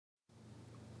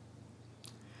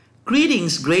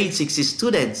Greetings grade 6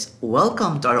 students,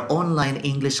 welcome to our online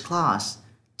English class.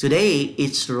 Today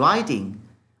it's writing,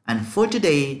 and for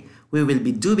today we will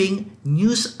be doing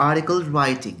news article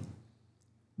writing.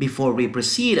 Before we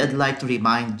proceed, I'd like to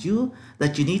remind you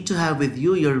that you need to have with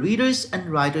you your reader's and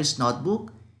writer's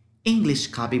notebook, English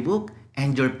copybook,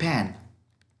 and your pen.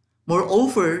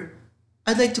 Moreover,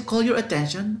 I'd like to call your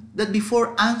attention that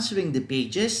before answering the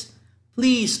pages,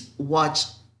 please watch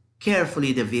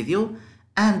carefully the video,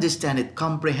 understand it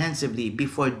comprehensively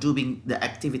before doing the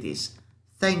activities.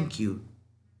 Thank you.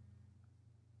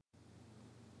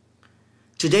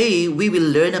 Today, we will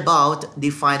learn about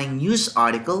defining news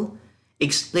article,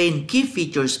 explain key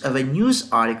features of a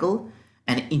news article,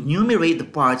 and enumerate the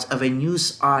parts of a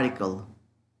news article.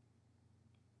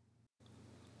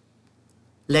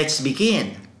 Let's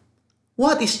begin.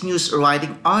 What is news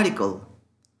writing article?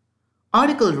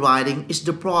 Article writing is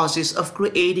the process of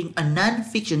creating a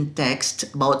non-fiction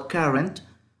text about current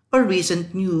or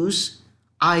recent news,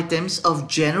 items of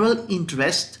general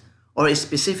interest, or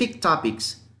specific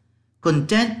topics.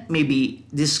 Content may be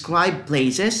describe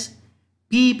places,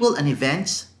 people and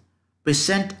events,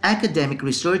 present academic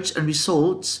research and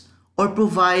results, or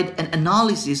provide an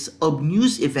analysis of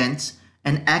news events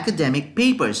and academic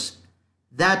papers.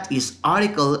 That is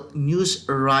article news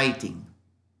writing.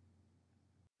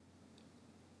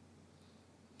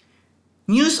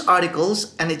 News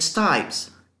articles and its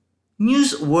types.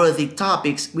 Newsworthy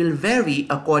topics will vary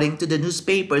according to the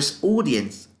newspaper's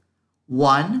audience.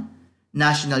 1.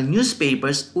 National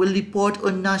newspapers will report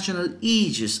on national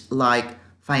issues like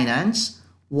finance,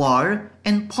 war,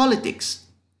 and politics,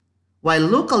 while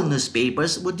local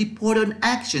newspapers would report on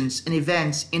actions and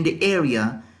events in the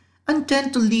area and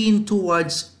tend to lean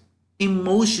towards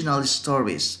emotional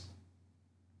stories.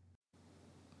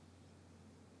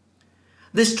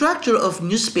 The structure of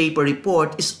newspaper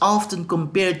report is often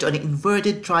compared to an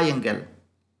inverted triangle.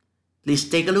 Please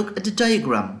take a look at the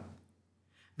diagram.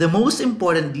 The most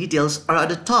important details are at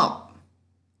the top.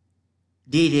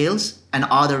 Details and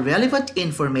other relevant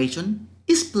information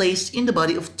is placed in the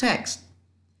body of text.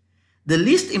 The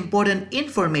least important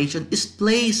information is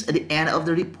placed at the end of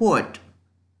the report.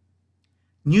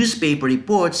 Newspaper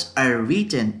reports are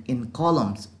written in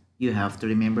columns. You have to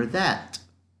remember that.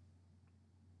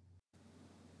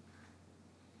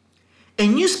 A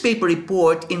newspaper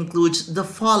report includes the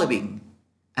following,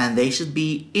 and they should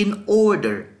be in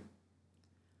order.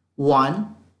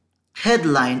 1.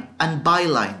 Headline and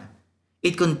byline.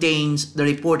 It contains the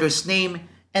reporter's name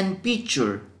and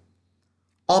picture.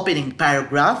 Opening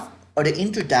paragraph or the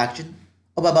introduction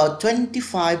of about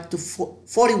 25 to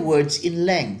 40 words in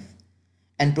length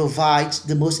and provides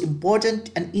the most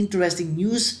important and interesting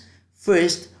news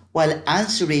first while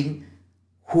answering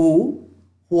who,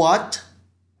 what,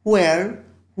 where,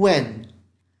 when.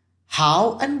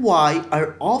 How and why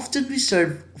are often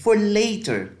reserved for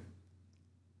later.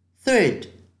 Third,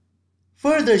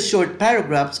 further short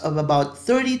paragraphs of about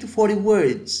 30 to 40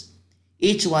 words.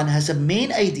 Each one has a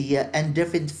main idea and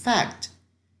different fact.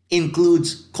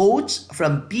 Includes quotes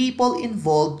from people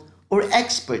involved or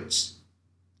experts.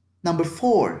 Number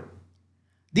 4,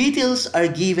 details are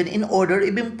given in order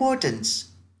of importance.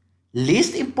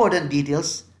 Least important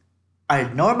details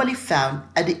are normally found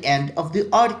at the end of the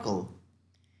article.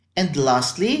 And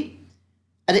lastly,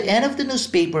 at the end of the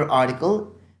newspaper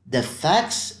article, the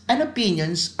facts and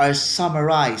opinions are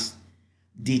summarized,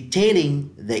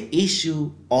 detailing the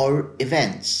issue or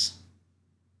events.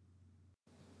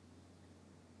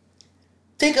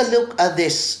 Take a look at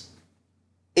these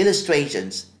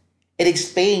illustrations. It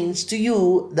explains to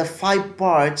you the 5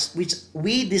 parts which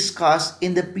we discussed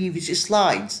in the previous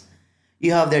slides.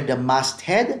 You have there the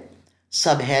masthead,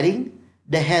 subheading,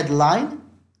 the headline,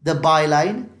 the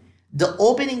byline, the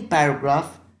opening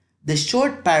paragraph, the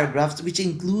short paragraphs which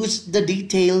includes the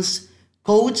details,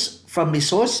 quotes from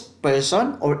resource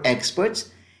person or experts,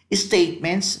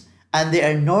 statements, and they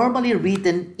are normally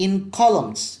written in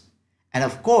columns, and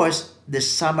of course the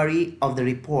summary of the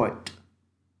report.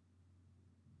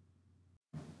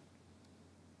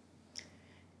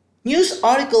 News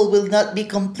article will not be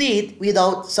complete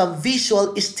without some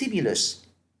visual stimulus.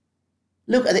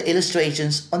 Look at the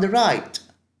illustrations on the right.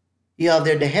 You have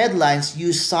there the headlines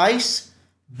use size,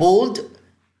 bold,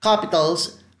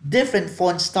 capitals, different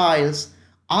font styles,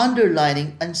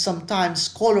 underlining, and sometimes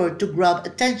color to grab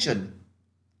attention.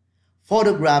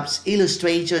 Photographs,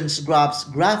 illustrations, graphs,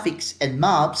 graphics, and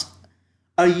maps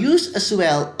are used as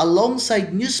well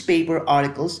alongside newspaper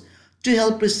articles to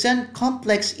help present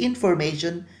complex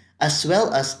information as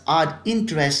well as add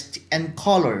interest and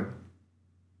color.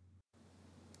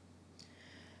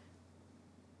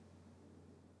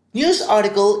 News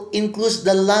article includes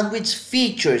the language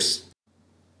features.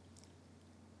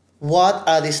 What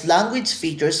are these language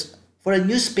features for a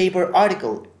newspaper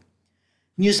article?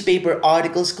 Newspaper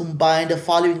articles combine the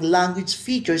following language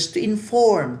features to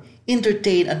inform,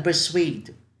 entertain, and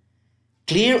persuade.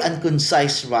 Clear and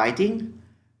concise writing,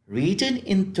 written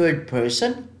in third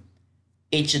person.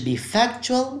 It should be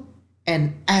factual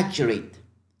and accurate.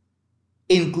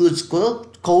 Includes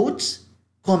quotes,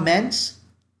 comments,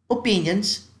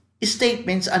 opinions,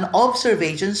 statements, and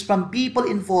observations from people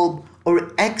involved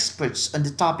or experts on the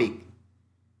topic.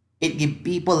 It gives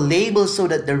people labels so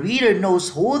that the reader knows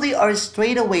who they are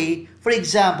straight away. For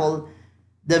example,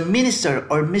 the minister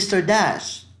or Mr.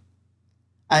 Dash.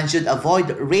 And should avoid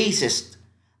racist,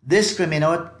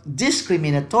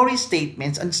 discriminatory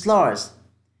statements and slurs.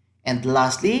 And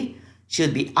lastly,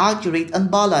 should be accurate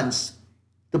and balanced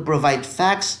to provide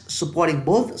facts supporting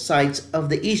both sides of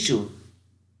the issue.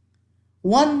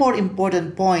 One more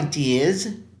important point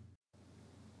is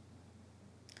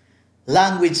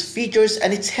language features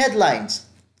and its headlines.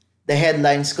 The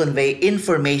headlines convey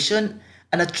information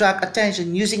and attract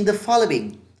attention using the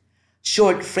following: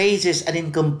 short phrases and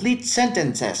incomplete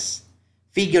sentences,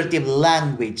 figurative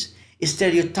language,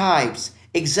 stereotypes,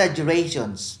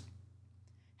 exaggerations.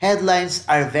 Headlines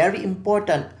are very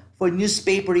important for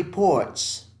newspaper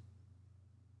reports.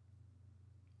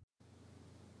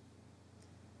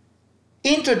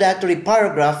 Introductory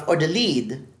paragraph or the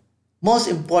lead, most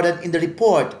important in the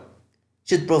report,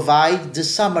 should provide the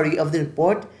summary of the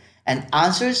report and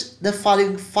answers the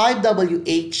following 5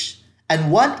 WH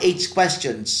and 1 H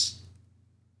questions.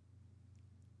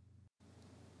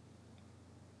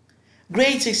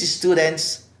 Grade 6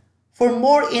 students, for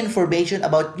more information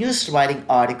about news writing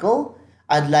article,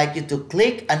 I'd like you to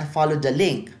click and follow the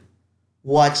link.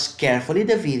 Watch carefully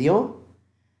the video,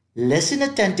 listen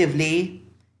attentively,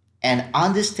 and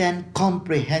understand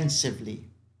comprehensively.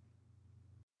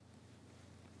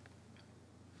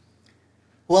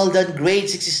 Well done, grade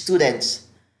 6 students.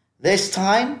 This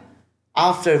time,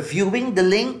 after viewing the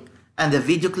link and the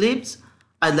video clips,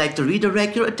 I'd like to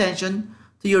redirect your attention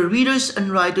to your Readers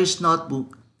and Writers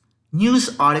Notebook,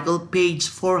 news article page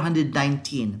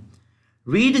 419.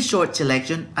 Read the short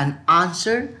selection and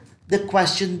answer the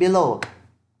question below.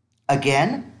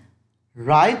 Again,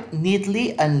 write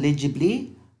neatly and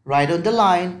legibly, write on the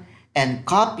line, and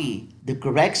copy the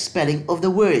correct spelling of the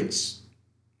words.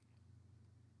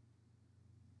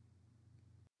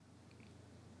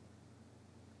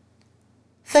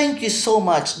 Thank you so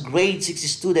much, grade 6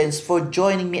 students, for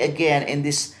joining me again in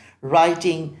this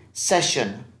writing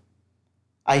session.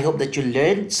 I hope that you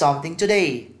learned something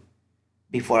today.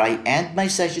 Before I end my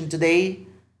session today,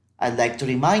 I'd like to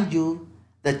remind you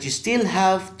that you still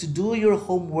have to do your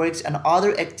homeworks and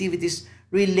other activities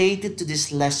related to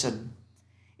this lesson.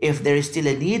 If there is still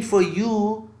a need for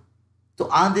you to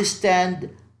understand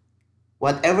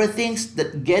whatever things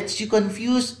that gets you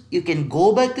confused, you can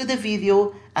go back to the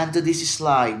video and to these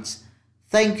slides.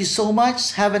 Thank you so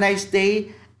much. Have a nice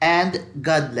day and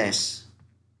God bless.